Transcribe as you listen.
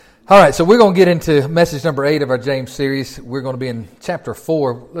All right, so we're going to get into message number 8 of our James series. We're going to be in chapter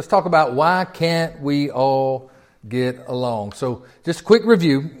 4. Let's talk about why can't we all get along. So just a quick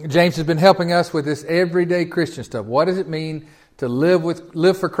review. James has been helping us with this everyday Christian stuff. What does it mean to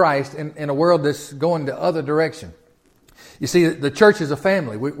live for Christ in a world that's going the other direction? You see, the church is a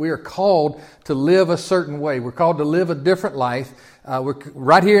family. We are called to live a certain way. We're called to live a different life. We're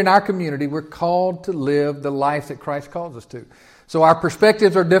right here in our community. We're called to live the life that Christ calls us to. So our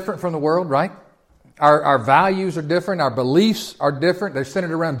perspectives are different from the world, right? Our values are different. Our beliefs are different. They're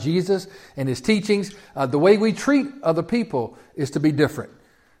centered around Jesus and His teachings. The way we treat other people is to be different.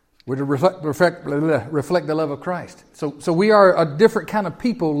 We're to reflect the love of Christ. So we are a different kind of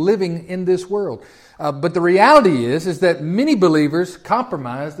people living in this world. But the reality is that many believers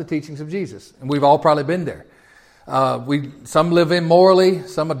compromise the teachings of Jesus. And we've all probably been there. Some live immorally,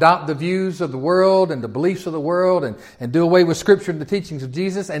 some adopt the views of the world and the beliefs of the world and do away with Scripture and the teachings of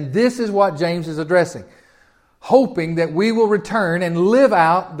Jesus. And this is what James is addressing, hoping that we will return and live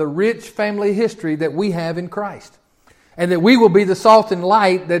out the rich family history that we have in Christ. And that we will be the salt and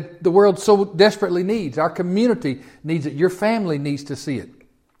light that the world so desperately needs. Our community needs it. Your family needs to see it.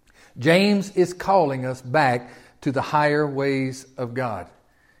 James is calling us back to the higher ways of God.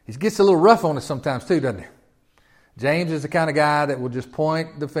 He gets a little rough on us sometimes too, doesn't he? James is the kind of guy that will just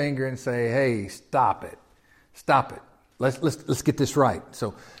point the finger and say, "Hey, stop it. Stop it. Let's get this right."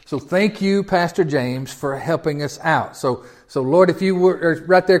 So thank you, Pastor James, for helping us out. So Lord, if you were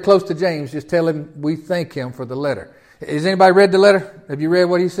right there close to James, just tell him we thank him for the letter. Has anybody read the letter? Have you read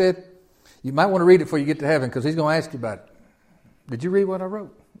what he said? You might want to read it before you get to heaven because he's going to ask you about it. Did you read what I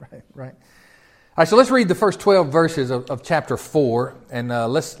wrote? Right. All right, so let's read the first 12 verses of chapter 4, and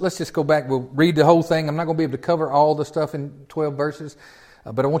let's just go back. We'll read the whole thing. I'm not going to be able to cover all the stuff in 12 verses,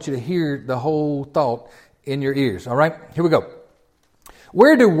 but I want you to hear the whole thought in your ears. All right, here we go.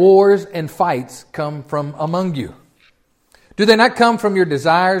 Where do wars and fights come from among you? Do they not come from your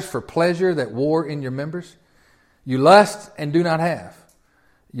desires for pleasure that war in your members? You lust and do not have.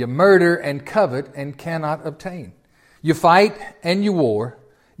 You murder and covet and cannot obtain. You fight and you war,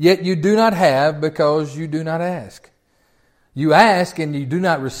 yet you do not have because you do not ask. You ask and you do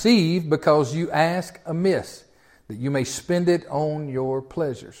not receive because you ask amiss, that you may spend it on your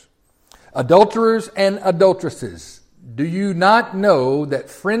pleasures. Adulterers and adulteresses, do you not know that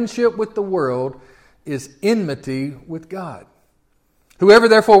friendship with the world is enmity with God? Whoever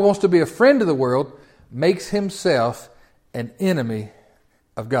therefore wants to be a friend of the world makes himself an enemy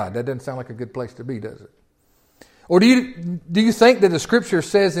of God. That doesn't sound like a good place to be, does it? Or do you think that the Scripture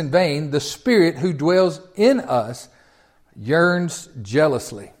says in vain, the Spirit who dwells in us yearns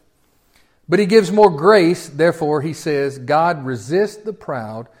jealously? But He gives more grace, therefore He says, God resists the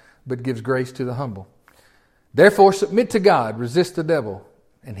proud, but gives grace to the humble. Therefore submit to God, resist the devil,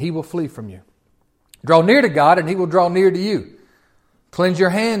 and he will flee from you. Draw near to God, and He will draw near to you. Cleanse your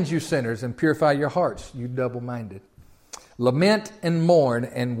hands, you sinners, and purify your hearts, you double-minded. Lament and mourn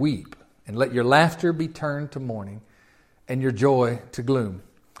and weep, and let your laughter be turned to mourning, and your joy to gloom.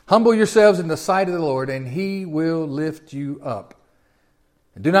 Humble yourselves in the sight of the Lord, and He will lift you up.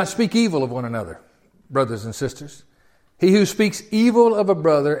 And do not speak evil of one another, brothers and sisters. He who speaks evil of a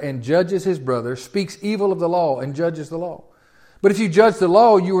brother and judges his brother speaks evil of the law and judges the law. But if you judge the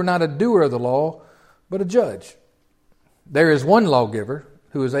law, you are not a doer of the law, but a judge. There is one lawgiver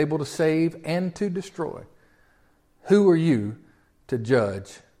who is able to save and to destroy. Who are you to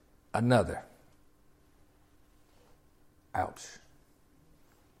judge another? Ouch.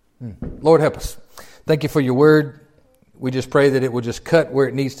 Lord, help us. Thank you for your word. We just pray that it will just cut where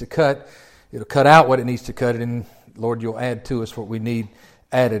it needs to cut. It'll cut out what it needs to cut. And Lord, you'll add to us what we need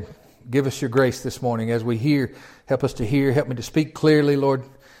added. Give us your grace this morning as we hear. Help us to hear. Help me to speak clearly, Lord.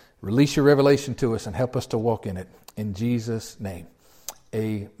 Release your revelation to us and help us to walk in it. In Jesus' name,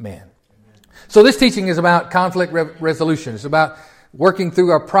 amen. So this teaching is about conflict resolution. It's about working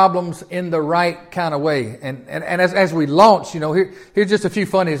through our problems in the right kind of way. And as we launch, here's just a few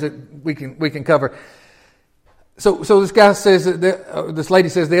funnies that we can cover. So this guy says, this lady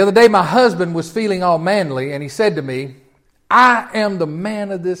says, the other day my husband was feeling all manly and he said to me, I am the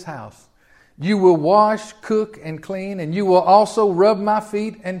man of this house. You will wash, cook, and clean, and you will also rub my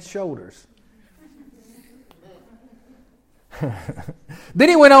feet and shoulders. Then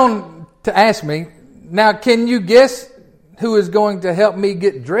he went on to ask me, now can you guess who is going to help me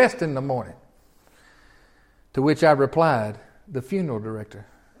get dressed in the morning? To which I replied, the funeral director.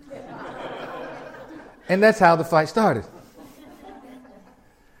 And that's how the fight started.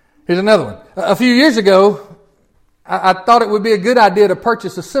 Here's another one. A few years ago, I thought it would be a good idea to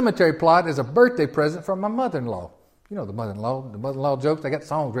purchase a cemetery plot as a birthday present for my mother-in-law. You know the mother-in-law jokes. They got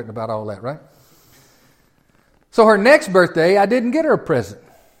songs written about all that, right? So her next birthday, I didn't get her a present.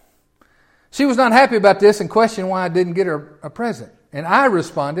 She was not happy about this and questioned why I didn't get her a present. And I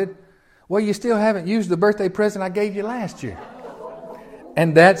responded, well, you still haven't used the birthday present I gave you last year.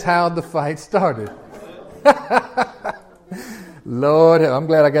 And that's how the fight started. Lord, I'm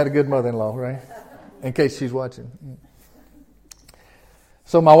glad I got a good mother-in-law, right? In case she's watching.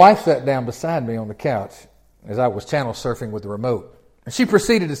 So my wife sat down beside me on the couch as I was channel surfing with the remote. And she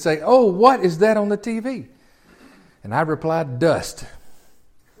proceeded to say, oh, what is that on the TV? And I replied, dust.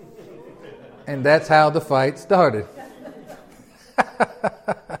 And that's how the fight started.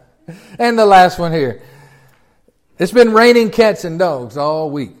 And the last one here. It's been raining cats and dogs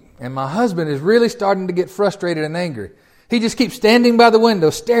all week. And my husband is really starting to get frustrated and angry. He just keeps standing by the window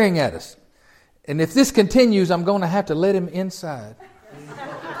staring at us. And if this continues, I'm going to have to let him inside.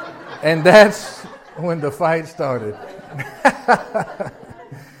 And that's when the fight started.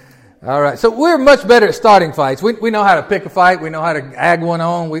 All right, so we're much better at starting fights. We know how to pick a fight. We know how to ag one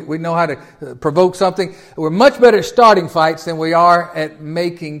on. We know how to provoke something. We're much better at starting fights than we are at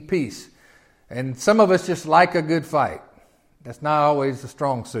making peace. And some of us just like a good fight. That's not always a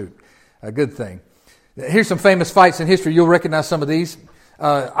strong suit, a good thing. Here's some famous fights in history. You'll recognize some of these.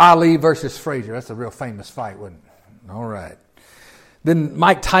 Ali versus Frazier. That's a real famous fight, wasn't it? All right. Then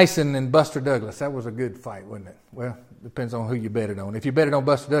Mike Tyson and Buster Douglas. That was a good fight, wasn't it? Well, depends on who you betted on. If you betted on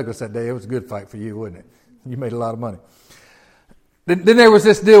Buster Douglas that day, it was a good fight for you, wasn't it? You made a lot of money. Then there was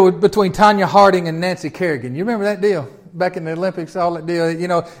this deal between Tonya Harding and Nancy Kerrigan. You remember that deal? Back in the Olympics, all that deal. You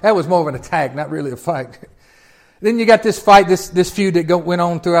know, that was more of an attack, not really a fight. Then you got this fight, this feud that went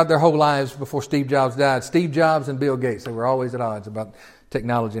on throughout their whole lives before Steve Jobs died. Steve Jobs and Bill Gates. They were always at odds about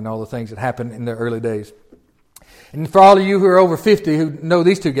technology and all the things that happened in their early days. And for all of you who are over 50 who know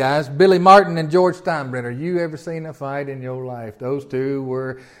these two guys, Billy Martin and George Steinbrenner, you ever seen a fight in your life? Those two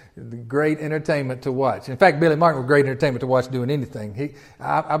were great entertainment to watch. In fact, Billy Martin was great entertainment to watch doing anything.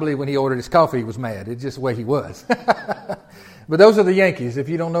 I believe when he ordered his coffee, he was mad. It's just the way he was. But those are the Yankees. If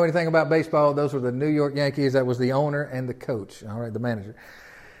you don't know anything about baseball, those were the New York Yankees. That was the owner and the coach, all right, the manager.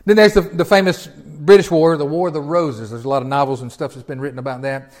 Then there's the famous British War, the War of the Roses. There's a lot of novels and stuff that's been written about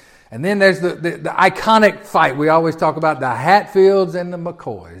that. And then there's the iconic fight. We always talk about the Hatfields and the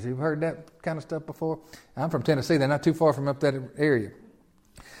McCoys. You've heard that kind of stuff before? I'm from Tennessee. They're not too far from up that area.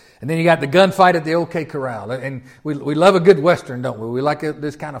 And then you got the gunfight at the OK Corral. And we love a good Western, don't we? We like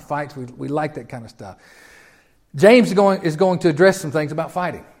this kind of fights. We like that kind of stuff. James is going to address some things about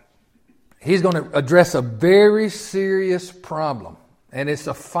fighting. He's going to address a very serious problem. And it's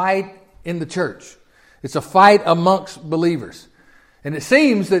a fight in the church. It's a fight amongst believers. And it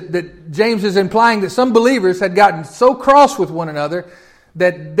seems that James is implying that some believers had gotten so cross with one another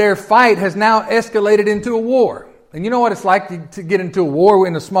that their fight has now escalated into a war. And you know what it's like to get into a war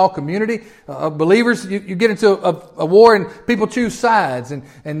in a small community of believers? You get into a war and people choose sides.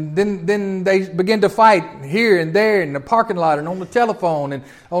 And then they begin to fight here and there in the parking lot and on the telephone and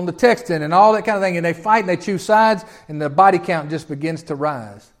on the texting and all that kind of thing. And they fight and they choose sides and the body count just begins to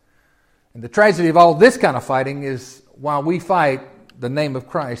rise. And the tragedy of all this kind of fighting is while we fight, the name of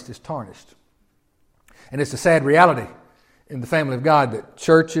Christ is tarnished. And it's a sad reality in the family of God that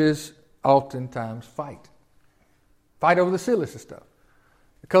churches oftentimes fight. Fight over the silliest of stuff.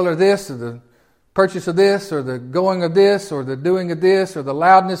 The color of this, or the purchase of this, or the going of this, or the doing of this, or the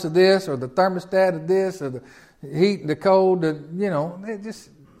loudness of this, or the thermostat of this, or the heat, the cold, just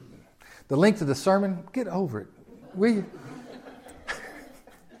the length of the sermon. Get over it. We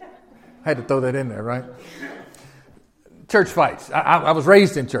had to throw that in there, right? Church fights. I was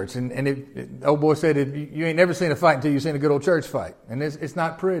raised in church, and old boy said, you ain't never seen a fight until you've seen a good old church fight. And it's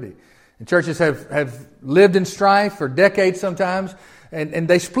not pretty. And churches have lived in strife for decades sometimes, and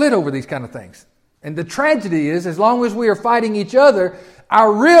they split over these kind of things. And the tragedy is, as long as we are fighting each other,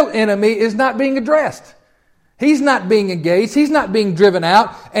 our real enemy is not being addressed. He's not being engaged. He's not being driven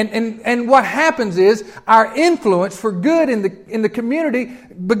out. And what happens is our influence for good in the community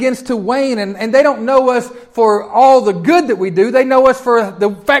begins to wane. And they don't know us for all the good that we do. They know us for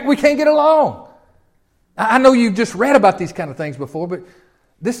the fact we can't get along. I know you've just read about these kind of things before, but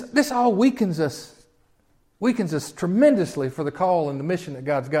this all weakens us tremendously for the call and the mission that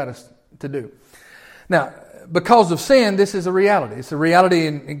God's got us to do. Now, because of sin, this is a reality. It's a reality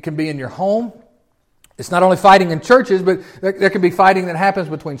it can be in your home. It's not only fighting in churches, but there can be fighting that happens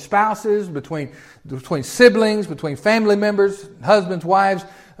between spouses, between siblings, between family members, husbands, wives,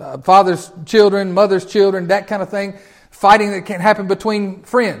 fathers, children, mothers, children, that kind of thing. Fighting that can happen between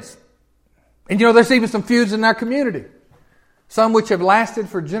friends. And there's even some feuds in our community. Some which have lasted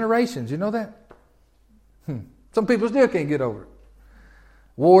for generations. You know that? Some people still can't get over it.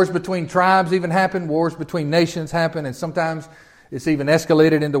 Wars between tribes even happen. Wars between nations happen. And sometimes it's even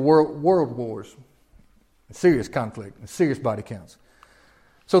escalated into world wars. Serious conflict and serious body counts.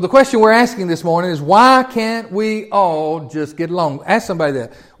 So the question we're asking this morning is, why can't we all just get along? Ask somebody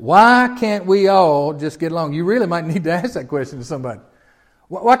that. Why can't we all just get along? You really might need to ask that question to somebody.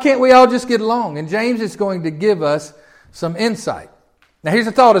 Why can't we all just get along? And James is going to give us some insight. Now here's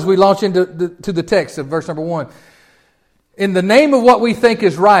the thought as we launch into the text of verse number 1. In the name of what we think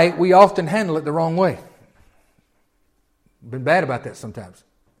is right, we often handle it the wrong way. Been bad about that sometimes.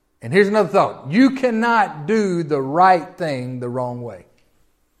 And here's another thought. You cannot do the right thing the wrong way.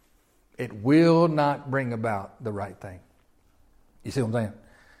 It will not bring about the right thing. You see what I'm saying?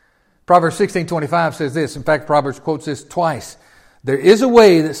 Proverbs 16:25 says this. In fact, Proverbs quotes this twice. There is a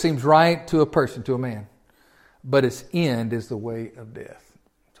way that seems right to a person, to a man, but its end is the way of death.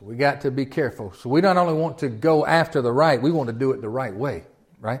 So we got to be careful. So we don't only want to go after the right, we want to do it the right way.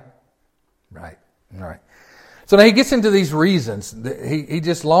 Right? Right. All right. So now he gets into these reasons. He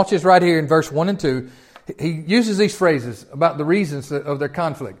just launches right here in verse 1 and 2. He uses these phrases about the reasons of their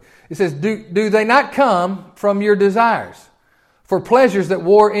conflict. He says, do they not come from your desires for pleasures that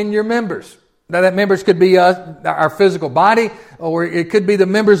war in your members? Now that members could be our physical body, or it could be the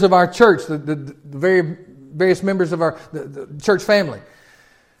members of our church, the various members of the church family.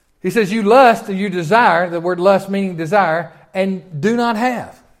 He says, you lust and you desire, the word lust meaning desire, and do not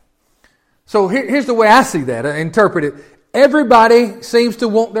have. So here's the way I see that, I interpret it. Everybody seems to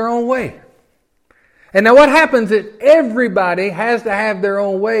want their own way. And now what happens is everybody has to have their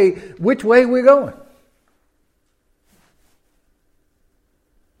own way. Which way we're going?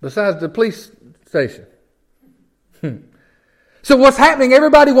 Besides the police station. So what's happening?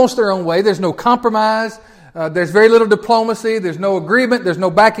 Everybody wants their own way. There's no compromise. There's very little diplomacy. There's no agreement. There's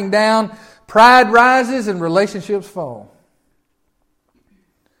no backing down. Pride rises and relationships fall.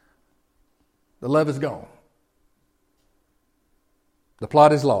 The love is gone. The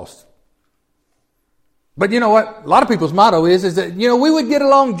plot is lost. But you know what? A lot of people's motto is that, we would get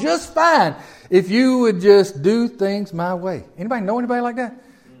along just fine if you would just do things my way. Anybody know anybody like that?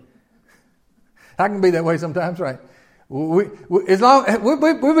 I can be that way sometimes, right? We'll be all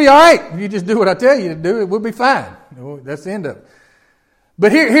right if you just do what I tell you to do. We'll be fine. That's the end of it.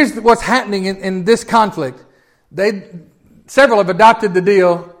 But here's what's happening in this conflict. Several have adopted the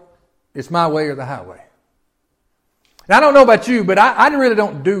deal, it's my way or the highway. Now, I don't know about you, but I really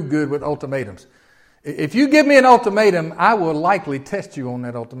don't do good with ultimatums. If you give me an ultimatum, I will likely test you on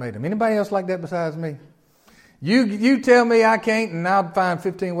that ultimatum. Anybody else like that besides me? You tell me I can't, and I'll find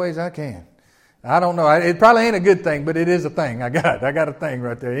 15 ways I can. I don't know. It probably ain't a good thing, but it is a thing. I got a thing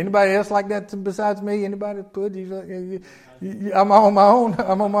right there. Anybody else like that besides me? Anybody put? I'm on my own.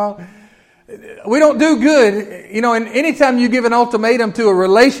 I'm on my own. We don't do good, and anytime you give an ultimatum to a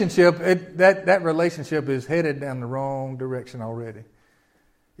relationship, that relationship is headed down the wrong direction already.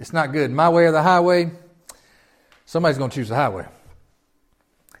 It's not good. My way or the highway, somebody's going to choose the highway.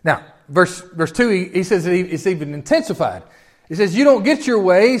 Now, verse 2, he says that it's even intensified. He says, you don't get your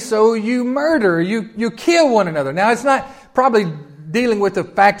way, so you murder, you kill one another. Now, it's not probably dealing with the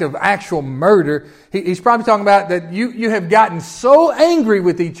fact of actual murder. He's probably talking about that you have gotten so angry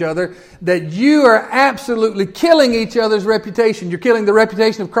with each other that you are absolutely killing each other's reputation. You're killing the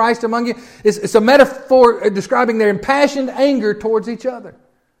reputation of Christ among you. It's a metaphor describing their impassioned anger towards each other.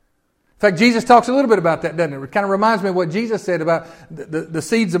 In fact, Jesus talks a little bit about that, doesn't it? It kind of reminds me of what Jesus said about the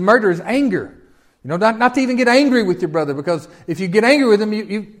seeds of murder is anger. Not to even get angry with your brother, because if you get angry with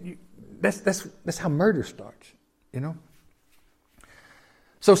him, that's how murder starts.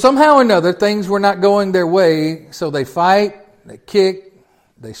 So somehow or another, things were not going their way, so they fight, they kick,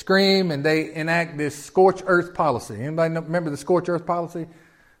 they scream, and they enact this scorched earth policy. Anybody remember the scorched earth policy?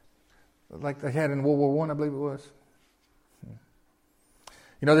 Like they had in World War I believe it was.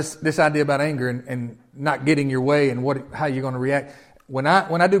 This idea about anger and not getting your way and how you're going to react. When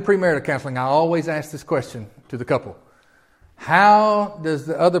I do premarital counseling, I always ask this question to the couple. How does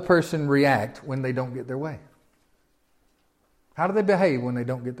the other person react when they don't get their way? How do they behave when they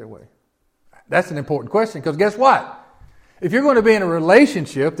don't get their way? That's an important question, because guess what? If you're going to be in a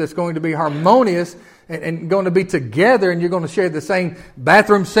relationship that's going to be harmonious and going to be together, and you're going to share the same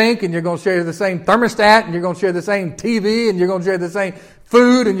bathroom sink, and you're going to share the same thermostat, and you're going to share the same TV, and you're going to share the same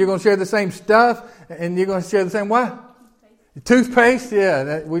food, and you're going to share the same stuff, and you're going to share the same what? Toothpaste.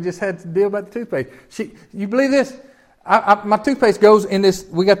 Yeah, we just had to deal about the toothpaste. You believe this? My toothpaste goes in this.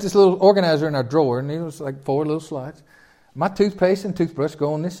 We got this little organizer in our drawer, and it was like 4 little slides. My toothpaste and toothbrush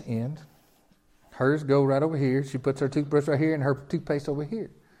go on this end. Hers go right over here. She puts her toothbrush right here and her toothpaste over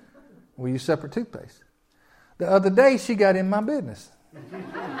here. We use separate toothpaste. the other day she got in my business.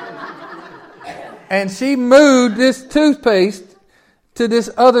 And she moved this toothpaste to this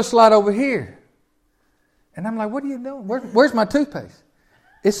other slot over here. And I'm like, what are you doing? Where's my toothpaste?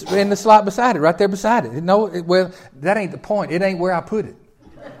 It's in the slot beside it, right there beside it. No, well, that ain't the point. It ain't where I put it.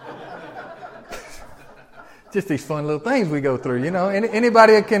 Just these fun little things we go through, you know.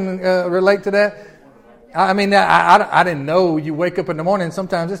 Anybody that can relate to that? I mean, I didn't know you wake up in the morning and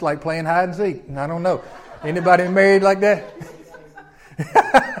sometimes it's like playing hide and seek. I don't know. Anybody married like that?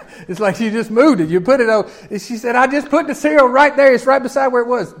 It's like you just moved it. You put it over. She said, I just put the cereal right there. It's right beside where it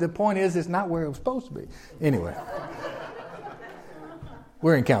was. The point is, it's not where it was supposed to be. Anyway.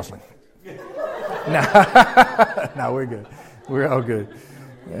 We're in counseling. No, we're good. We're all good.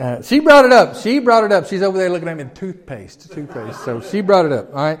 She brought it up. She's over there looking at me in toothpaste. So she brought it up.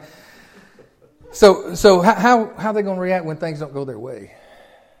 All right. So how are they going to react when things don't go their way?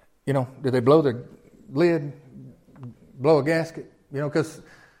 You know, do they blow their lid, blow a gasket? You know, because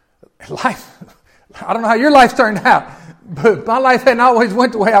life, I don't know how your life's turned out, but my life hadn't always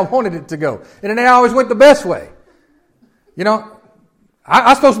went the way I wanted it to go. And it ain't always went the best way. You know, I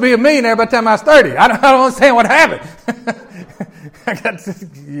was supposed to be a millionaire by the time I was 30. I don't understand what happened.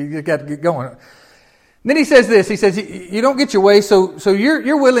 You got to get going. Then he says this. He says, you don't get your way, so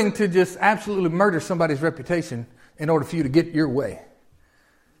you're willing to just absolutely murder somebody's reputation in order for you to get your way.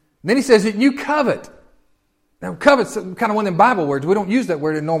 And then he says that you covet. Now, covet's kind of one of them Bible words. We don't use that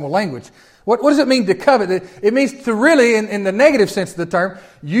word in normal language. What does it mean to covet? It means to really, in the negative sense of the term,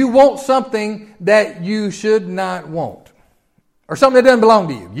 you want something that you should not want. Or something that doesn't belong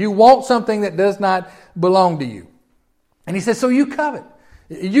to you. You want something that does not belong to you. And he says, so you covet.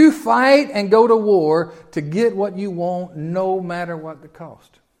 You fight and go to war to get what you want no matter what the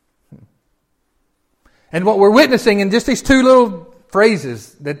cost. And what we're witnessing in just these two little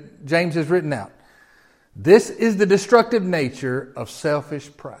phrases that James has written out. This is the destructive nature of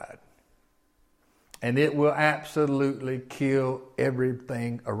selfish pride. And it will absolutely kill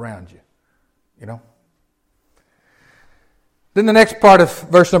everything around you. You know? Then the next part of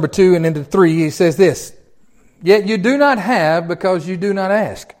verse number 2 and into 3, he says this. Yet you do not have because you do not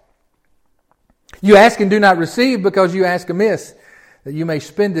ask. You ask and do not receive because you ask amiss, that you may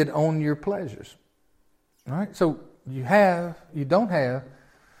spend it on your pleasures. All right? So you don't have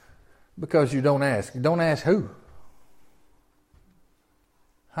because you don't ask. You don't ask who?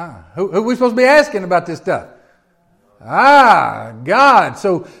 Who are we supposed to be asking about this stuff? God.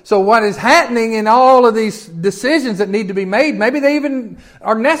 So what is happening in all of these decisions that need to be made, maybe they even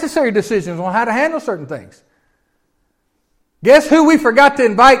are necessary decisions on how to handle certain things. Guess who we forgot to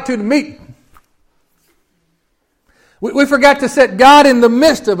invite to the meeting? We forgot to set God in the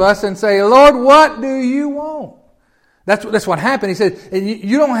midst of us and say, Lord, what do you want? That's what happened. He said,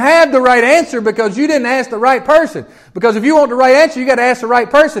 you don't have the right answer because you didn't ask the right person. Because if you want the right answer, you got to ask the right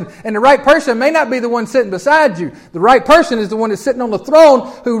person. And the right person may not be the one sitting beside you. The right person is the one that's sitting on the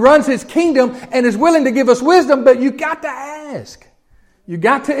throne who runs his kingdom and is willing to give us wisdom, but you got to ask. You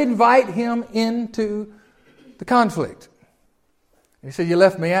got to invite him into the conflict. He said, you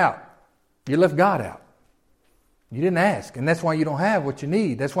left me out. You left God out. You didn't ask. And that's why you don't have what you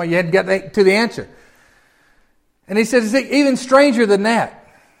need. That's why you hadn't got to the answer. And he says, it's even stranger than that.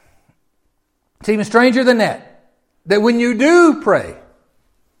 It's even stranger than that. That when you do pray,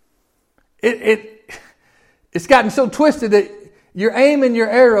 it's gotten so twisted that you're aiming your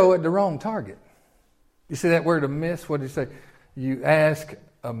arrow at the wrong target. You see that word amiss? What did he say? You ask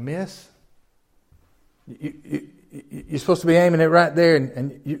amiss? You're supposed to be aiming it right there,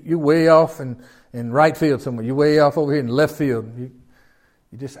 and you're way off in right field somewhere. You're way off over here in left field. You're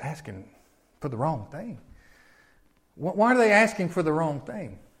just asking for the wrong thing. Why are they asking for the wrong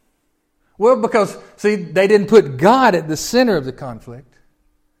thing? Well, because, see, they didn't put God at the center of the conflict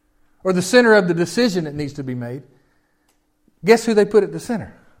or the center of the decision that needs to be made. Guess who they put at the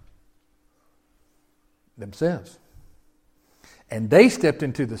center? Themselves. And they stepped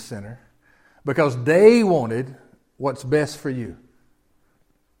into the center because they wanted what's best for you,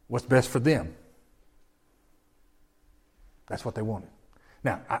 what's best for them. That's what they wanted.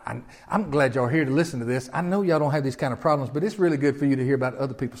 Now, I'm glad y'all are here to listen to this. I know y'all don't have these kind of problems, but it's really good for you to hear about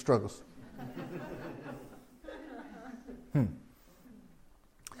other people's struggles.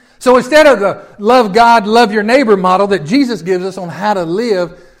 So instead of the love God, love your neighbor model that Jesus gives us on how to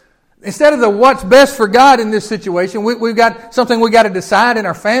live, instead of the what's best for God in this situation, we've got something we got to decide in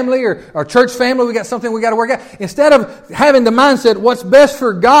our family or our church family. We got something we got to work out. Instead of having the mindset, what's best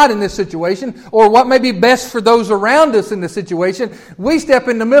for God in this situation, or what may be best for those around us in this situation, we step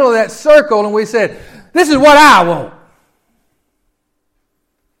in the middle of that circle and we said, this is what I want.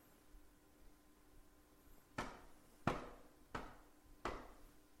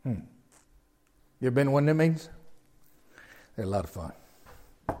 You ever been to one of them meetings? They're a lot of fun.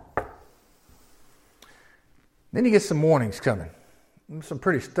 Then he gets some warnings coming. Some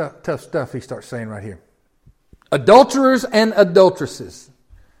pretty tough stuff he starts saying right here. Adulterers and adulteresses.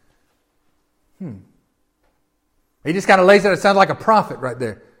 He just kind of lays it out. It sounds like a prophet right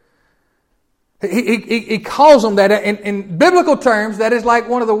there. He calls them that. In biblical terms, that is like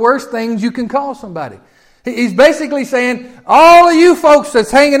one of the worst things you can call somebody. He's basically saying, all of you folks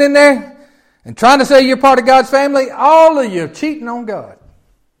that's hanging in there and trying to say you're part of God's family, all of you cheating on God.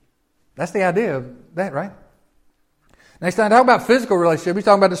 That's the idea of that, right? Next time, talk about physical relationship. He's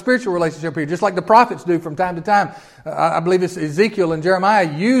talking about the spiritual relationship here, just like the prophets do from time to time. I believe it's Ezekiel and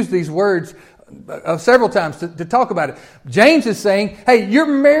Jeremiah use these words several times to talk about it. James is saying, hey, you're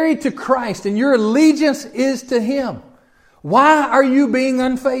married to Christ and your allegiance is to Him. Why are you being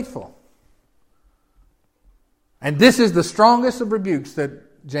unfaithful? And this is the strongest of rebukes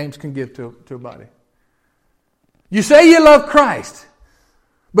that James can give to a body. You say you love Christ,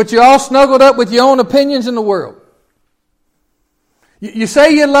 but you're all snuggled up with your own opinions in the world. You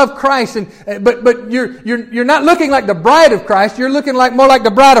say you love Christ, but you're not looking like the bride of Christ. You're looking more like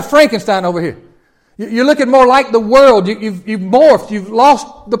the bride of Frankenstein over here. You're looking more like the world. You've morphed. You've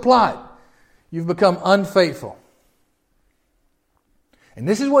lost the plot. You've become unfaithful. And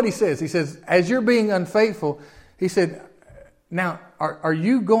this is what he says. He says, as you're being unfaithful, he said, now, are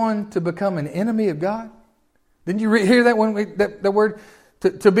you going to become an enemy of God? Didn't you hear that that word?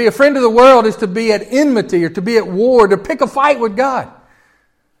 To be a friend of the world is to be at enmity or to be at war, to pick a fight with God.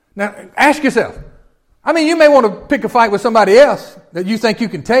 Now, ask yourself. I mean, you may want to pick a fight with somebody else that you think you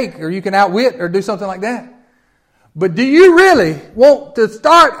can take or you can outwit or do something like that. But do you really want to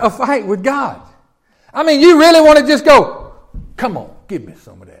start a fight with God? I mean, you really want to just go, come on, give me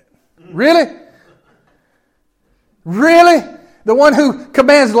some of that. Really? Really? The one who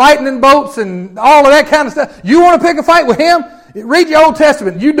commands lightning bolts and all of that kind of stuff. You want to pick a fight with Him? Read your Old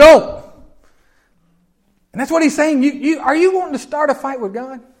Testament. You don't. And that's what he's saying. Are you wanting to start a fight with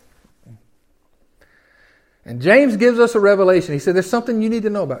God? And James gives us a revelation. He said there's something you need to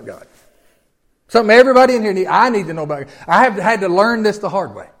know about God. Something everybody in here I need to know about God. I have had to learn this the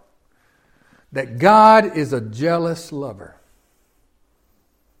hard way. That God is a jealous lover.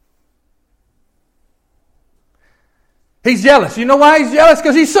 He's jealous. You know why He's jealous?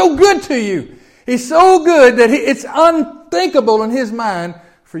 Because He's so good to you. He's so good that it's unthinkable in His mind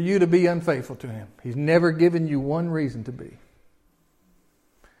for you to be unfaithful to Him. He's never given you one reason to be.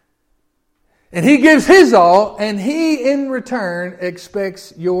 And He gives His all, and He in return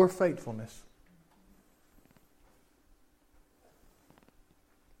expects your faithfulness.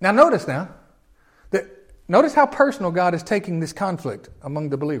 Now notice notice how personal God is taking this conflict among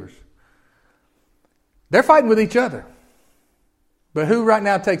the believers. They're fighting with each other. But who right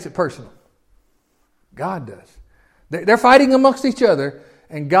now takes it personal? God does. They're fighting amongst each other,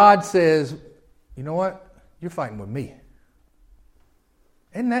 and God says, you know what? You're fighting with me.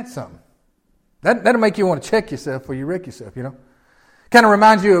 Isn't that something? That'll make you want to check yourself or you wreck yourself, you know. Kind of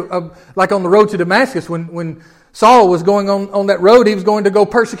reminds you of like on the road to Damascus when Saul was going on that road, he was going to go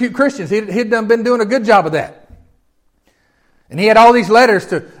persecute Christians. He'd been doing a good job of that. And he had all these letters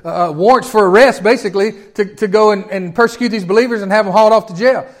to warrants for arrest, basically, to go and persecute these believers and have them hauled off to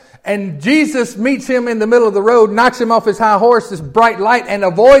jail. And Jesus meets him in the middle of the road, knocks him off his high horse, this bright light, and a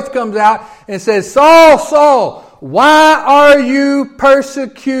voice comes out and says, Saul, Saul, why are you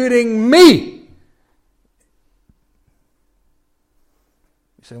persecuting me?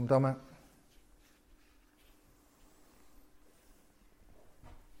 You see what I'm talking about?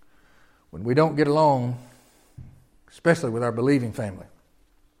 When we don't get along, especially with our believing family,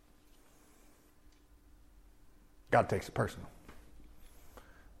 God takes it personal.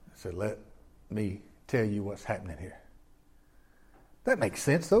 So let me tell you what's happening here. That makes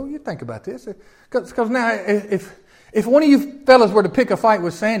sense, though. You think about this. Because now, if one of you fellas were to pick a fight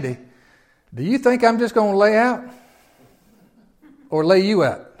with Sandy, do you think I'm just going to lay out? Or lay you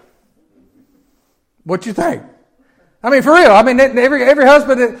out? What you think? I mean, for real. I mean, every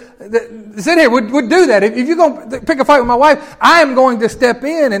husband that's in here would do that. If you're going to pick a fight with my wife, I am going to step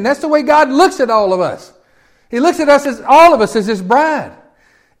in. And that's the way God looks at all of us. He looks at us as all of us as His bride.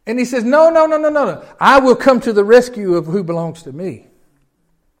 And He says, no. I will come to the rescue of who belongs to me.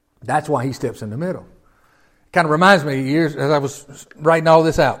 That's why He steps in the middle. Kind of reminds me, years as I was writing all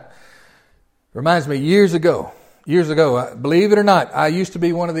this out, reminds me years ago, believe it or not, I used to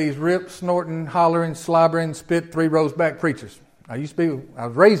be one of these rip, snorting, hollering, slobbering, spit 3 rows back preachers. I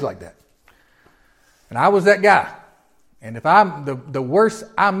was raised like that. And I was that guy. And if the worse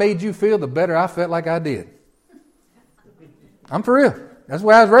I made you feel, the better I felt like I did. I'm for real. That's the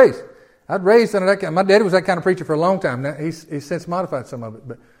way I was raised. I was raised under that kind. My daddy was that kind of preacher for a long time. Now, he's since modified some of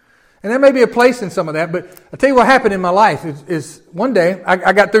it, and there may be a place in some of that. But I'll tell you what happened in my life is one day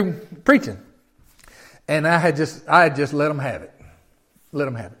I got through preaching, and I had just let them have it. Let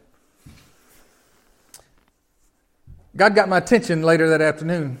them have it. God got my attention later that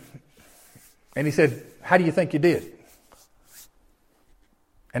afternoon, and He said, "How do you think you did?"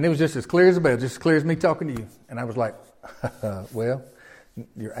 And it was just as clear as a bell, just as clear as me talking to you. And I was like, well,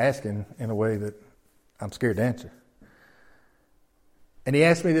 you're asking in a way that I'm scared to answer. And He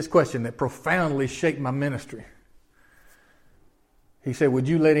asked me this question that profoundly shaped my ministry. He said, would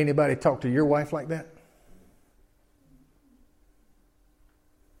you let anybody talk to your wife like that?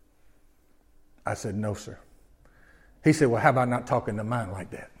 I said, no, sir. He said, well, how about not talking to mine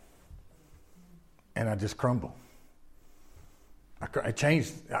like that? And I just crumbled. I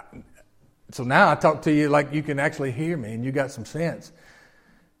changed. So now I talk to you like you can actually hear me and you got some sense.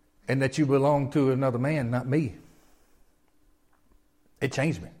 And that you belong to another man, not me. It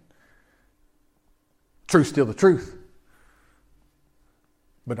changed me. Truth's still the truth.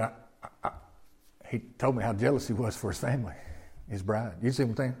 But he told me how jealous he was for his family, his bride. You see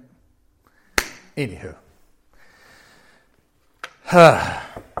what I'm saying? Anywho.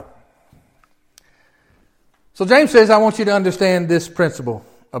 So James says, I want you to understand this principle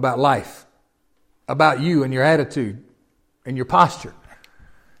about life, about you and your attitude and your posture.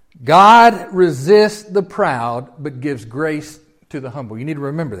 God resists the proud, but gives grace to the humble. You need to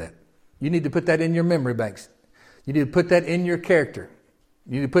remember that. You need to put that in your memory banks. You need to put that in your character.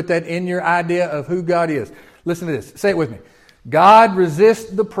 You need to put that in your idea of who God is. Listen to this. Say it with me. God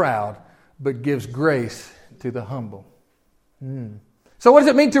resists the proud, but gives grace to the humble. So what does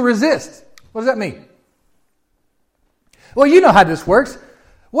it mean to resist? What does that mean? Well, you know how this works.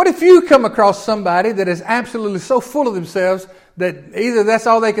 What if you come across somebody that is absolutely so full of themselves that either that's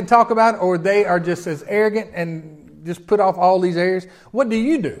all they can talk about or they are just as arrogant and just put off all these airs? What do?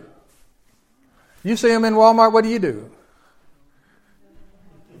 You see them in Walmart, what do?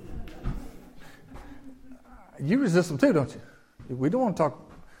 You resist them too, don't you? We don't want to talk,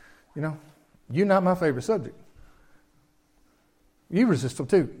 you're not my favorite subject. You resist them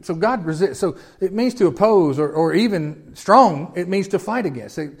too. So God resists. So it means to oppose or even strong, it means to fight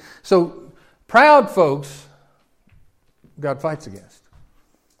against. So proud folks, God fights against.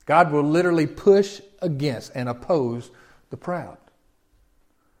 God will literally push against and oppose the proud.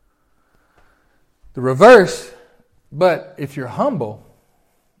 The reverse, but if you're humble,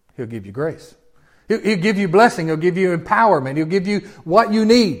 He'll give you grace. He'll give you blessing. He'll give you empowerment. He'll give you what you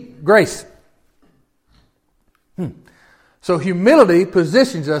need, grace. So humility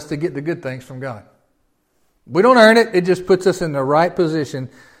positions us to get the good things from God. We don't earn it. It just puts us in the right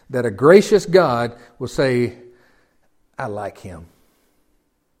position that a gracious God will say, I like him.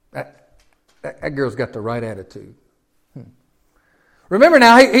 That girl's got the right attitude. Remember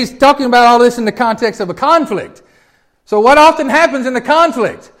now, he's talking about all this in the context of a conflict. So what often happens in the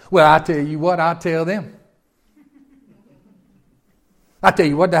conflict? Well, I tell you what, I tell them. I tell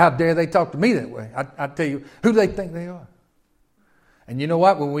you what, how dare they talk to me that way? I tell you, who do they think they are? And you know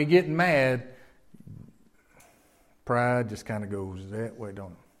what? When we get mad, pride just kind of goes that way,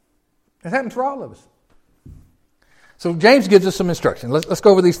 don't it? It happens for all of us. So James gives us some instruction. Let's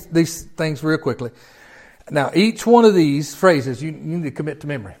go over these things real quickly. Now, each one of these phrases you need to commit to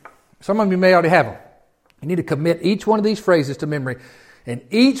memory. Some of you may already have them. You need to commit each one of these phrases to memory. And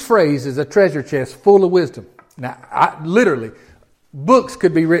each phrase is a treasure chest full of wisdom. Now, literally, books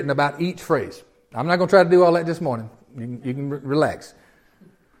could be written about each phrase. I'm not going to try to do all that this morning. You can relax.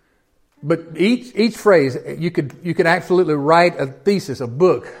 But each phrase, you could absolutely write a thesis, a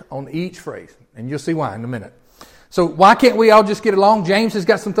book on each phrase. And you'll see why in a minute. So why can't we all just get along? James has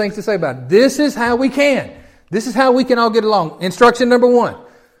got some things to say about it. This is how we can. This is how we can all get along. Instruction number 1.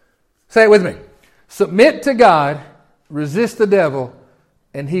 Say it with me. Submit to God, resist the devil,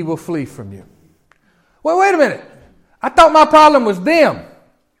 and he will flee from you. Well, wait a minute. I thought my problem was them.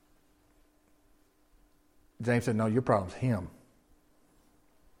 James said, no, your problem's him.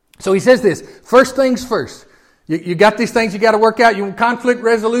 So he says this, first things first. You got these things you got to work out. Conflict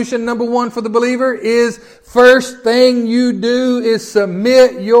resolution number 1 for the believer is first thing you do is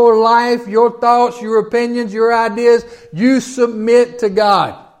submit your life, your thoughts, your opinions, your ideas. You submit to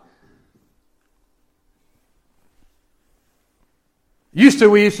God.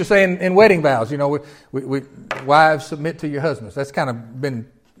 We used to say in wedding vows, we wives submit to your husbands. That's kind of been,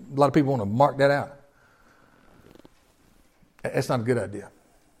 a lot of people want to mark that out. That's not a good idea.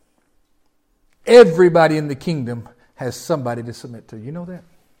 Everybody in the kingdom has somebody to submit to. You know that?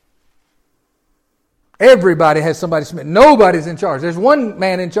 Everybody has somebody submit. Nobody's in charge. There's one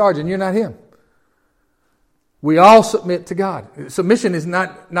man in charge, and you're not him. We all submit to God. Submission is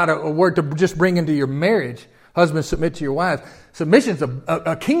not a word to just bring into your marriage. Husbands, submit to your wives. Submission is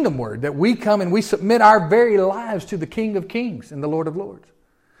a kingdom word that we come and we submit our very lives to the King of Kings and the Lord of Lords.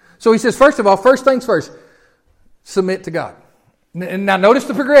 So he says, first of all, first things first, submit to God. And now notice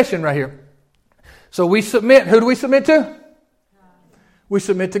the progression right here. So we submit. Who do we submit to? We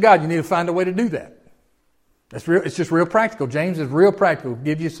submit to God. You need to find a way to do that. That's real. It's just real practical. James is real practical.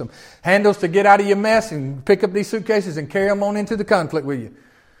 Give you some handles to get out of your mess and pick up these suitcases and carry them on into the conflict with you.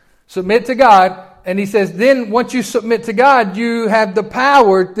 Submit to God. And he says, then once you submit to God, you have the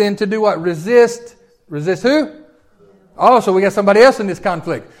power then to do what? Resist. Resist who? Oh, so we got somebody else in this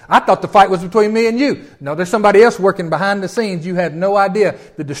conflict. I thought the fight was between me and you. No, there's somebody else working behind the scenes. You have no idea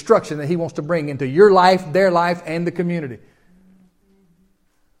the destruction that he wants to bring into your life, their life, and the community.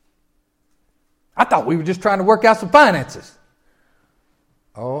 I thought we were just trying to work out some finances.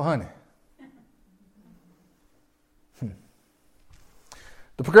 Oh, honey.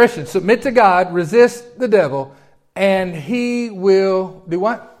 The progression, submit to God, resist the devil, and he will do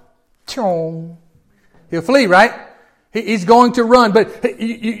what? He'll flee, right? He's going to run, but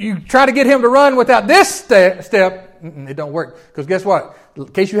you try to get him to run without this step, it don't work. Because guess what? In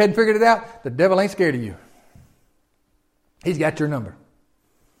case you hadn't figured it out, the devil ain't scared of you. He's got your number.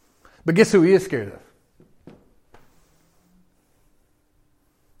 But guess who he is scared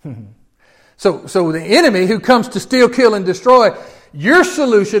of? So the enemy who comes to steal, kill, and destroy, your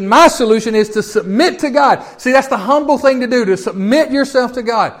solution, my solution, is to submit to God. See, that's the humble thing to do, to submit yourself to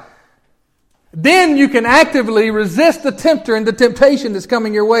God. Then you can actively resist the tempter and the temptation that's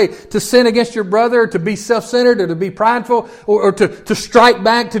coming your way to sin against your brother, to be self-centered, or to be prideful, or to strike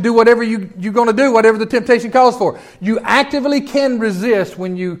back, to do whatever you're going to do, whatever the temptation calls for. You actively can resist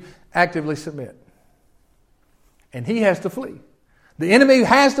when you actively submit. And he has to flee. The enemy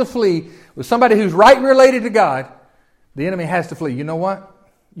has to flee. With somebody who's right related to God, the enemy has to flee. You know what?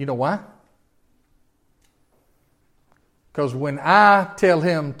 You know why? Because when I tell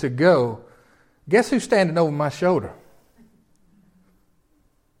him to go, guess who's standing over my shoulder?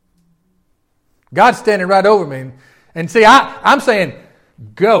 God's standing right over me. And see, I'm saying,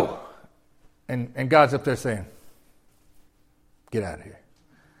 go. And God's up there saying, get out of here.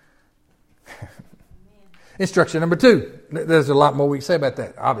 Instruction number 2. There's a lot more we can say about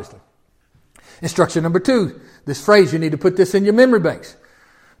that, obviously. Instruction number 2. This phrase, you need to put this in your memory banks.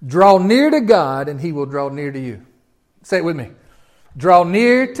 Draw near to God and he will draw near to you. Say it with me. Draw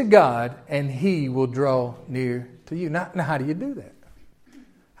near to God and he will draw near to you. Now how do you do that?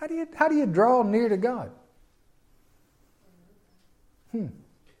 How do you draw near to God?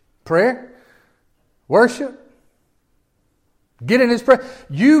 Prayer? Worship? Get in his prayer.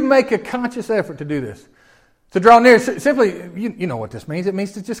 You make a conscious effort to do this. To draw near, simply, you know what this means. It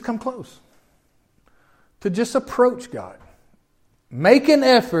means to just come close. To just approach God. Make an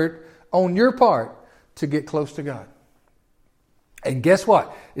effort on your part to get close to God. And guess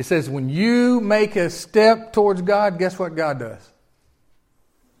what? It says when you make a step towards God, guess what God does?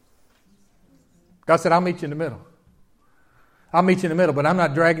 God said, I'll meet you in the middle. I'll meet you in the middle, but I'm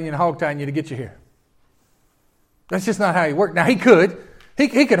not dragging you and hog-tying you to get you here. That's just not how he worked. Now, he could. He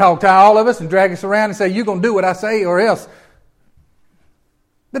could hog-tie all of us and drag us around and say, you're going to do what I say or else.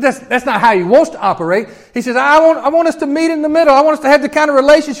 But that's not how he wants to operate. He says, I want us to meet in the middle. I want us to have the kind of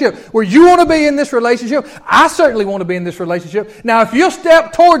relationship where you want to be in this relationship. I certainly want to be in this relationship. Now, if you'll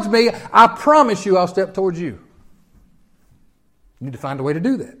step towards me, I promise you I'll step towards you. You need to find a way to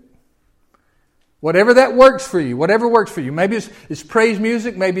do that. Whatever that works for you, whatever works for you. Maybe it's praise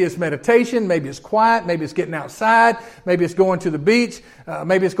music, maybe it's meditation, maybe it's quiet, maybe it's getting outside, maybe it's going to the beach,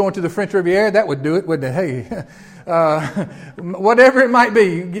 maybe it's going to the French Riviera. That would do it, wouldn't it? Hey, whatever it might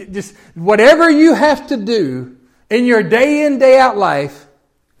be, just whatever you have to do in your day in, day out life,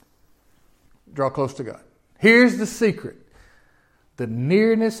 draw close to God. Here's the secret. The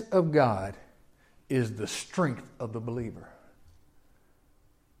nearness of God is the strength of the believer.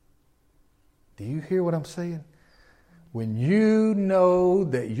 Do you hear what I'm saying? When you know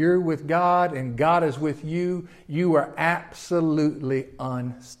that you're with God and God is with you, you are absolutely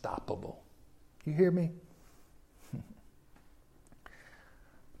unstoppable. You hear me?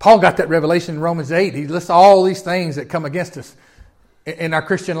 Paul got that revelation in Romans 8. He lists all these things that come against us in our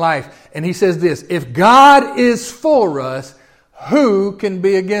Christian life. And he says this, if God is for us, who can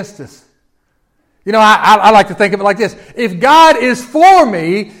be against us? You know, I like to think of it like this. If God is for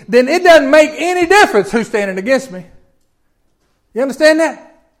me, then it doesn't make any difference who's standing against me. You understand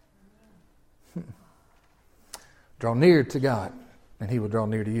that? Draw near to God, and he will draw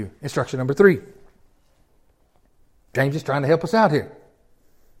near to you. Instruction number 3. James is trying to help us out here.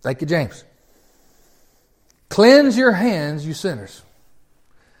 Thank you, James. Cleanse your hands, you sinners,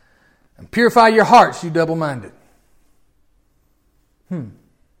 and purify your hearts, you double-minded.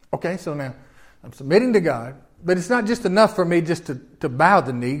 Okay, so now I'm submitting to God, but it's not just enough for me just to bow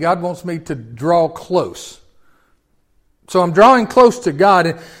the knee. God wants me to draw close. So I'm drawing close to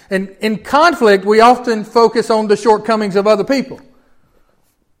God. And in conflict, we often focus on the shortcomings of other people.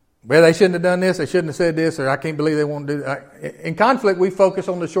 Well, they shouldn't have done this, they shouldn't have said this, or I can't believe they won't do that. In conflict, we focus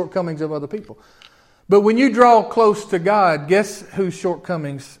on the shortcomings of other people. But when you draw close to God, guess whose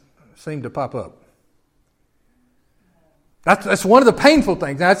shortcomings seem to pop up? That's one of the painful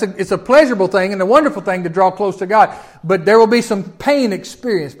things. Now, it's a pleasurable thing and a wonderful thing to draw close to God. But there will be some pain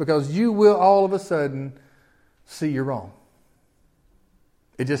experienced because you will all of a sudden see you're wrong.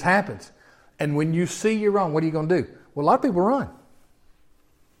 It just happens. And when you see you're wrong, what are you going to do? Well, a lot of people run.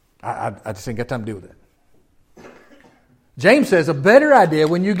 I just ain't got time to deal with that. James says a better idea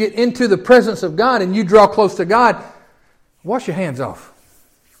when you get into the presence of God and you draw close to God, wash your hands off.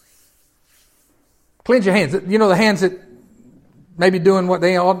 Cleanse your hands. You know the hands that maybe doing what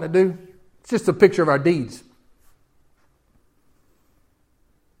they oughtn't to do? It's just a picture of our deeds.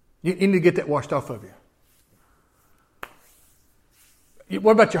 You need to get that washed off of you.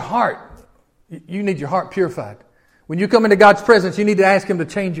 What about your heart? You need your heart purified. When you come into God's presence, you need to ask Him to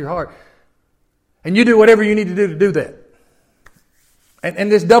change your heart. And you do whatever you need to do that.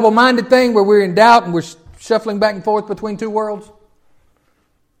 And this double-minded thing where we're in doubt and we're shuffling back and forth between two worlds,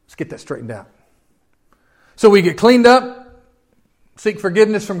 let's get that straightened out. So we get cleaned up, seek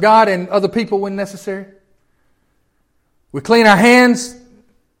forgiveness from God and other people when necessary. We clean our hands,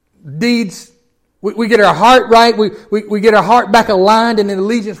 deeds. We get our heart right. We get our heart back aligned and in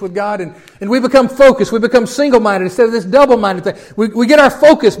allegiance with God. And we become focused. We become single-minded instead of this double-minded thing. We get our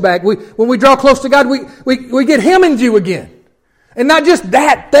focus back. When we draw close to God, we get Him in view again. And not just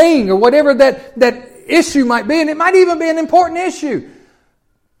that thing or whatever that issue might be. And it might even be an important issue.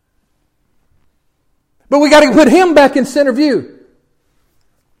 But we got to put Him back in center view.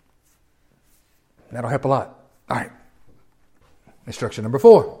 That'll help a lot. All right. Instruction number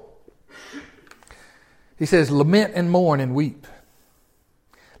 4. He says, lament and mourn and weep.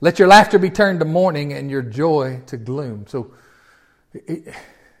 Let your laughter be turned to mourning and your joy to gloom. So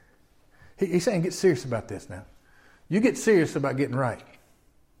he's saying get serious about this now. You get serious about getting right.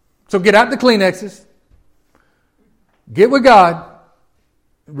 So get out the Kleenexes. Get with God.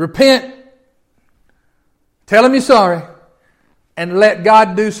 Repent. Tell Him you're sorry. And let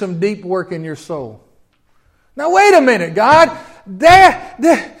God do some deep work in your soul. Now wait a minute, God.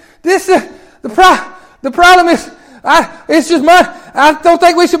 The problem is, it's just I don't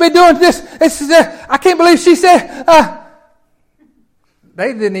think we should be doing this. I can't believe she said.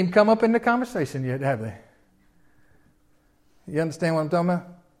 They didn't even come up in the conversation yet, have they? You understand what I'm talking about?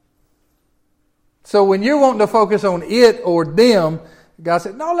 So when you're wanting to focus on it or them, God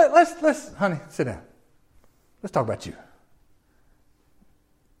said, no, let's, honey, sit down. Let's talk about you.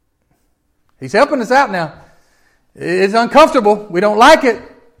 He's helping us out now. It's uncomfortable. We don't like it.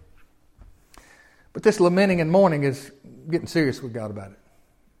 But this lamenting and mourning is getting serious with God about it.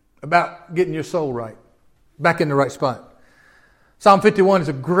 About getting your soul right. Back in the right spot. Psalm 51 is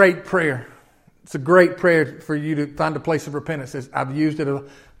a great prayer. It's a great prayer for you to find a place of repentance. I've used it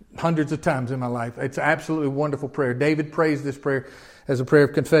hundreds of times in my life. It's an absolutely wonderful prayer. David prays this prayer as a prayer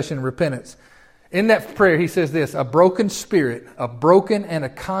of confession and repentance. In that prayer, he says this, a broken spirit, a broken and a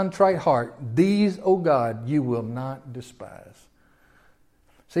contrite heart, these, O God, you will not despise.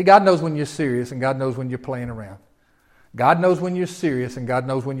 See, God knows when you're serious and God knows when you're playing around. God knows when you're serious and God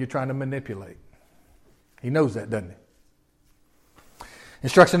knows when you're trying to manipulate. He knows that, doesn't He?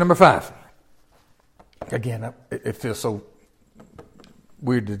 Instruction number 5. Again, it feels so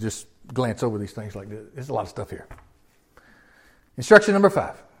weird to just glance over these things like this. There's a lot of stuff here. Instruction number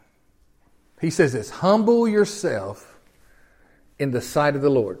 5. He says this, humble yourself in the sight of the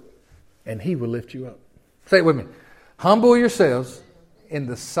Lord, and He will lift you up. Say it with me. Humble yourselves in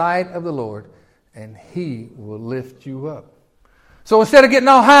the sight of the Lord, and He will lift you up. So instead of getting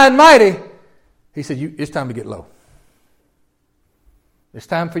all high and mighty, He said, it's time to get low. It's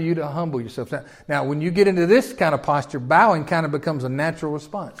time for you to humble yourself. Now, when you get into this kind of posture, bowing kind of becomes a natural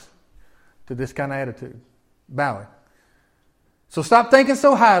response to this kind of attitude. Bowing. So stop thinking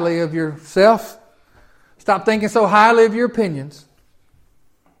so highly of yourself. Stop thinking so highly of your opinions.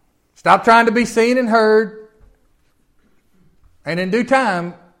 Stop trying to be seen and heard. And in due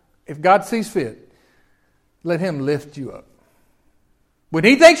time, if God sees fit, let Him lift you up. When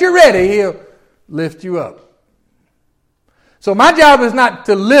He thinks you're ready, He'll lift you up. So my job is not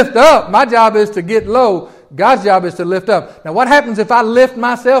to lift up. My job is to get low. God's job is to lift up. Now what happens if I lift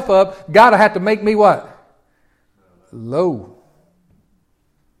myself up? God will have to make me what? Low.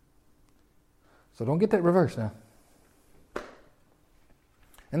 So don't get that reversed now.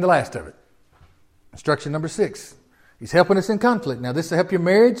 And the last of it. Instruction number 6. He's helping us in conflict. Now this will help your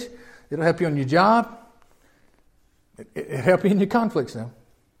marriage. It'll help you on your job. It'll help you in your conflicts now.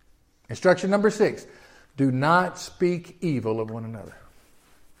 Instruction number 6. Do not speak evil of one another.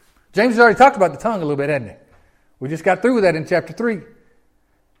 James has already talked about the tongue a little bit, hasn't he? We just got through with that in chapter 3.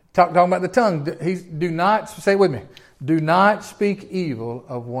 Talking about the tongue. Do not, say it with me. Do not speak evil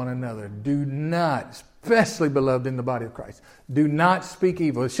of one another. Do not, especially beloved in the body of Christ. Do not speak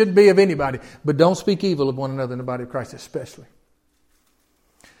evil. It shouldn't be of anybody, but don't speak evil of one another in the body of Christ especially.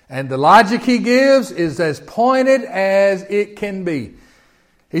 And the logic he gives is as pointed as it can be.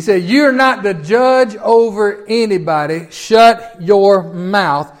 He said, you're not the judge over anybody. Shut your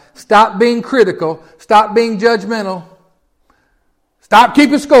mouth. Stop being critical. Stop being judgmental. Stop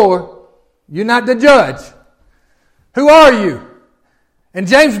keeping score. You're not the judge. Who are you? And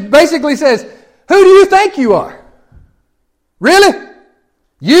James basically says, who do you think you are? Really?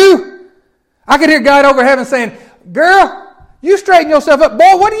 You? I could hear God over heaven saying, girl, you straighten yourself up.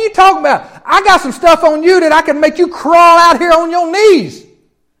 Boy, what are you talking about? I got some stuff on you that I can make you crawl out here on your knees.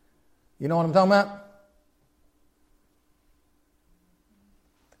 You know what I'm talking about?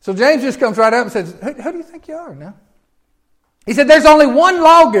 So James just comes right up and says, who do you think you are now? He said, there's only one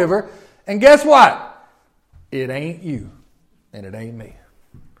lawgiver, and guess what? It ain't you, and it ain't me.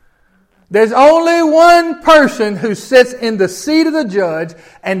 There's only one person who sits in the seat of the judge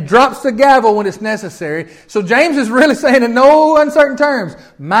and drops the gavel when it's necessary. So James is really saying in no uncertain terms,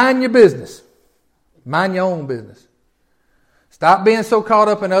 mind your business. Mind your own business. Stop being so caught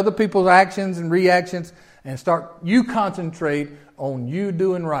up in other people's actions and reactions and you concentrate on you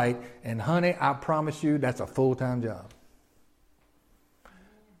doing right. And honey, I promise you, that's a full-time job.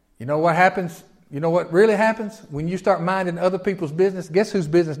 You know what happens? You know what really happens? When you start minding other people's business, guess whose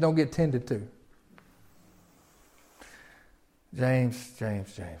business don't get tended to? James.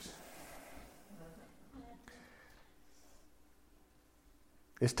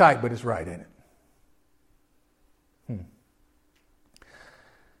 It's tight, but it's right, ain't it?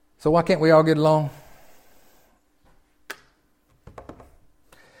 So why can't we all get along?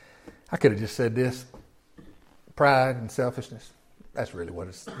 I could have just said this. Pride and selfishness. That's really what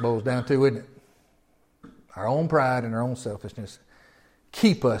it boils down to, isn't it? Our own pride and our own selfishness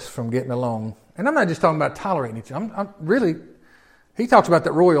keep us from getting along. And I'm not just talking about tolerating each other. I'm really, he talks about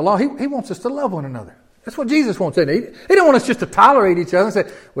that royal law. He wants us to love one another. That's what Jesus wants. He didn't want us just to tolerate each other and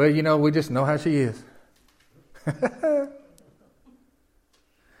say, well, you know, we just know how she is.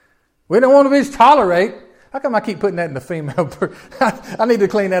 We don't want to just tolerate. How come I keep putting that in the female? I need to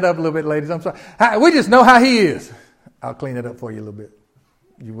clean that up a little bit, ladies. I'm sorry. We just know how he is. I'll clean it up for you a little bit.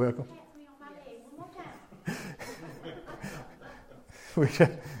 You're welcome.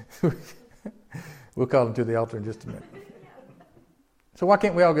 We'll call him to the altar in just a minute. So why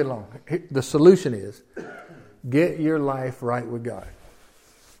can't we all get along? The solution is get your life right with God.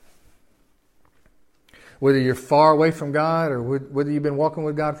 Whether you're far away from God or whether you've been walking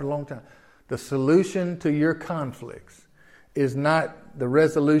with God for a long time, the solution to your conflicts is not the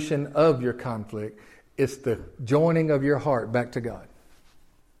resolution of your conflict. It's the joining of your heart back to God.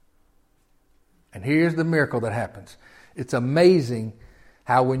 And here's the miracle that happens. It's amazing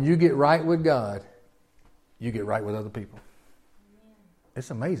how when you get right with God, you get right with other people.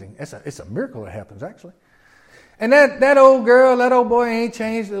 It's amazing. It's a miracle that happens, actually. And that old girl, that old boy ain't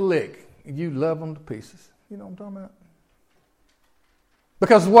changed a lick. You love them to pieces. You know what I'm talking about?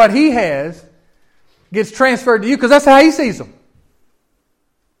 Because what he has gets transferred to you because that's how he sees them.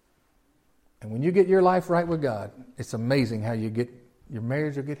 And when you get your life right with God, it's amazing how your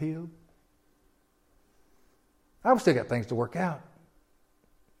marriage will get healed. I've still got things to work out.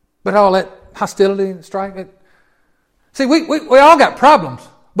 But all that hostility and strife. See, we all got problems,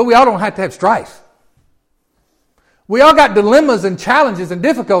 but we all don't have to have strife. We all got dilemmas and challenges and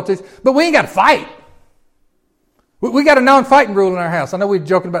difficulties, but we ain't got to fight. We got a non-fighting rule in our house. I know we're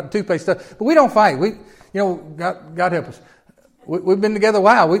joking about the toothpaste stuff, but we don't fight. God help us. We've been together a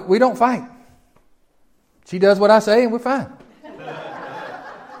while. We don't fight. She does what I say and we're fine.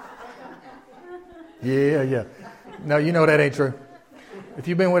 Yeah. No, you know that ain't true. If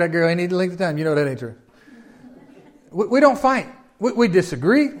you've been with that girl any length of time, you know that ain't true. We don't fight. We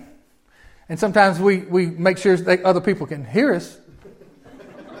disagree. And sometimes we make sure that other people can hear us.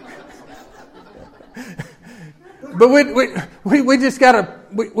 But we just got to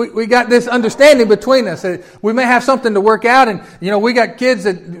we got this understanding between us. We may have something to work out, and we got kids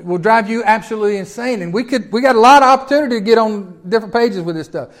that will drive you absolutely insane, and we got a lot of opportunity to get on different pages with this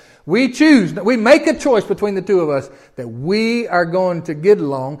stuff. We make a choice between the two of us that we are going to get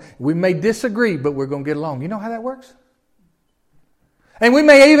along. We may disagree, but we're going to get along. You know how that works? And we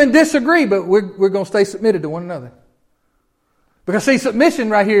may even disagree, but we're going to stay submitted to one another. Because see, submission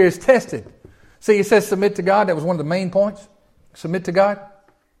right here is tested. See, it says submit to God. That was one of the main points. Submit to God.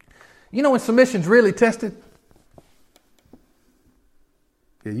 You know when submission's really tested?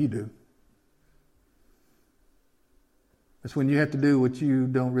 Yeah, you do. It's when you have to do what you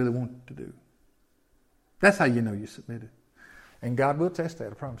don't really want to do. That's how you know you're submitted. And God will test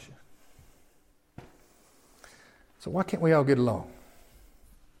that, I promise you. So why can't we all get along?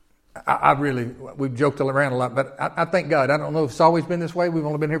 We've joked around a lot, but I thank God. I don't know if it's always been this way. We've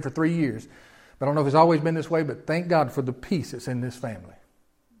only been here for 3 years. But I don't know if it's always been this way, but thank God for the peace that's in this family.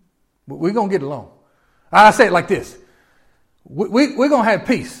 We're going to get along. I say it like this. We're going to have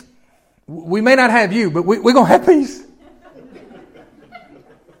peace. We may not have you, but we're going to have peace.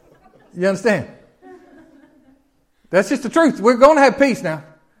 You understand? That's just the truth. We're going to have peace now.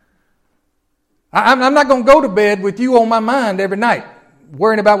 I'm not going to go to bed with you on my mind every night,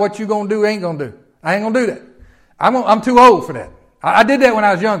 worrying about what you're going to do, ain't going to do. I ain't going to do that. I'm too old for that. I did that when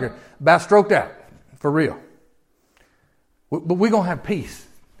I was younger, about stroked out, for real. But we're going to have peace.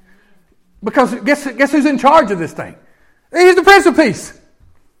 Because guess who's in charge of this thing? He's the Prince of Peace.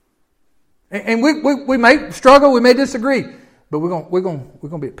 And we may struggle, we may disagree, but we're going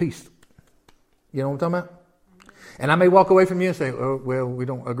to be at peace. You know what I'm talking about? And I may walk away from you and say, oh, well, we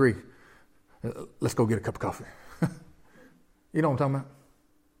don't agree. Let's go get a cup of coffee. You know what I'm talking about?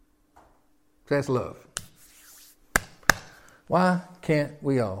 That's love. Why can't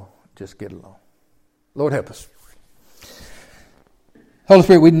we all just get along? Lord, help us. Holy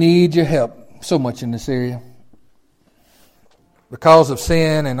Spirit, we need your help so much in this area. Because of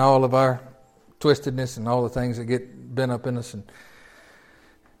sin and all of our twistedness and all the things that get bent up in us.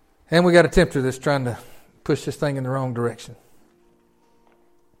 And we got a tempter that's trying to push this thing in the wrong direction.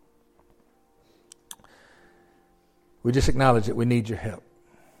 We just acknowledge that we need your help.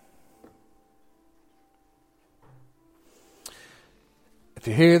 If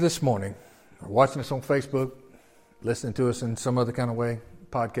you're here this morning, or watching us on Facebook, listening to us in some other kind of way,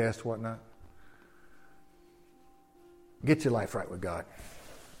 podcast, whatnot, get your life right with God.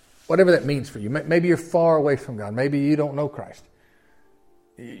 Whatever that means for you. Maybe you're far away from God. Maybe you don't know Christ.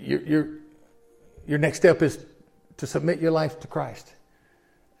 Your next step is to submit your life to Christ.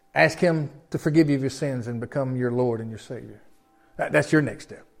 Ask Him to forgive you of your sins and become your Lord and your Savior. That's your next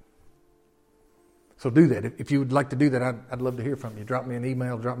step. So do that. If you would like to do that, I'd love to hear from you. Drop me an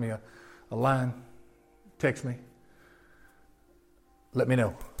email, drop me a line, text me. Let me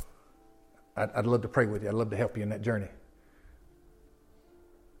know. I'd love to pray with you. I'd love to help you in that journey.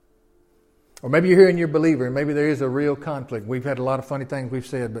 Or maybe you're here and you're a believer, and maybe there is a real conflict. We've had a lot of funny things we've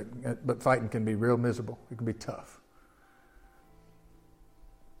said, but fighting can be real miserable. It can be tough.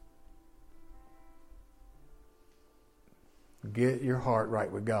 Get your heart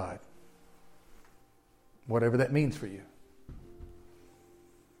right with God. Whatever that means for you.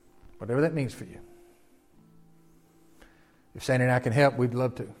 Whatever that means for you. If Sandy and I can help, we'd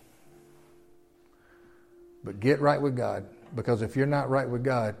love to. But get right with God, because if you're not right with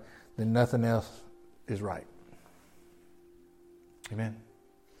God, then nothing else is right. Amen.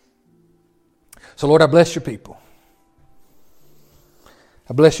 So, Lord, I bless your people.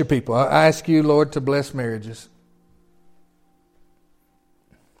 I bless your people. I ask you, Lord, to bless marriages.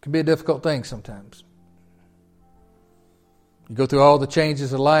 It can be a difficult thing sometimes. You go through all the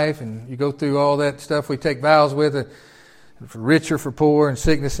changes of life, and you go through all that stuff we take vows with, for rich or for poor, and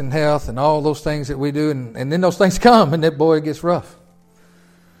sickness and health, and all those things that we do, and then those things come, and that boy, it gets rough.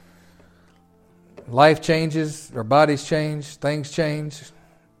 Life changes, our bodies change, things change,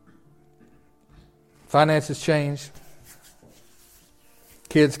 finances change,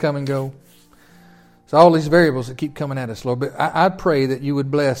 kids come and go. It's all these variables that keep coming at us, Lord. But I pray that you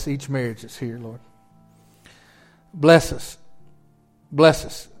would bless each marriage that's here, Lord. Bless us. Bless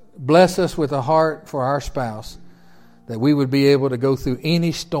us. Bless us with a heart for our spouse, that we would be able to go through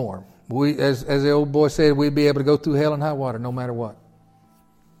any storm. We, as the old boy said, we'd be able to go through hell and high water no matter what.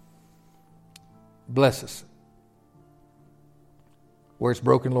 Bless us. Where it's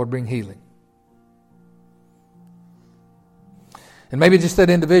broken, Lord, bring healing. And maybe just that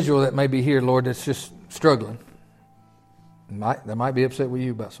individual that may be here, Lord, that's just struggling. That might be upset with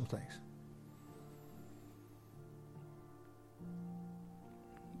you about some things.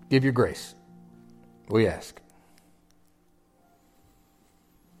 Give your grace, we ask.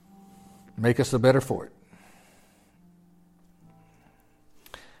 Make us the better for it.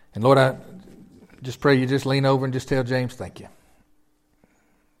 And Lord, I just pray you just lean over and just tell James, thank you.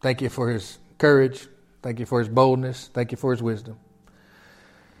 Thank you for his courage. Thank you for his boldness. Thank you for his wisdom.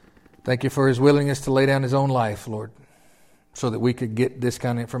 Thank you for his willingness to lay down his own life, Lord, so that we could get this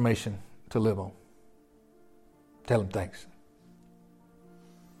kind of information to live on. Tell him thanks.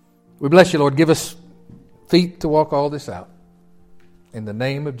 We bless you, Lord. Give us feet to walk all this out. In the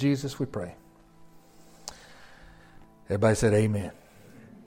name of Jesus we pray. Everybody said amen.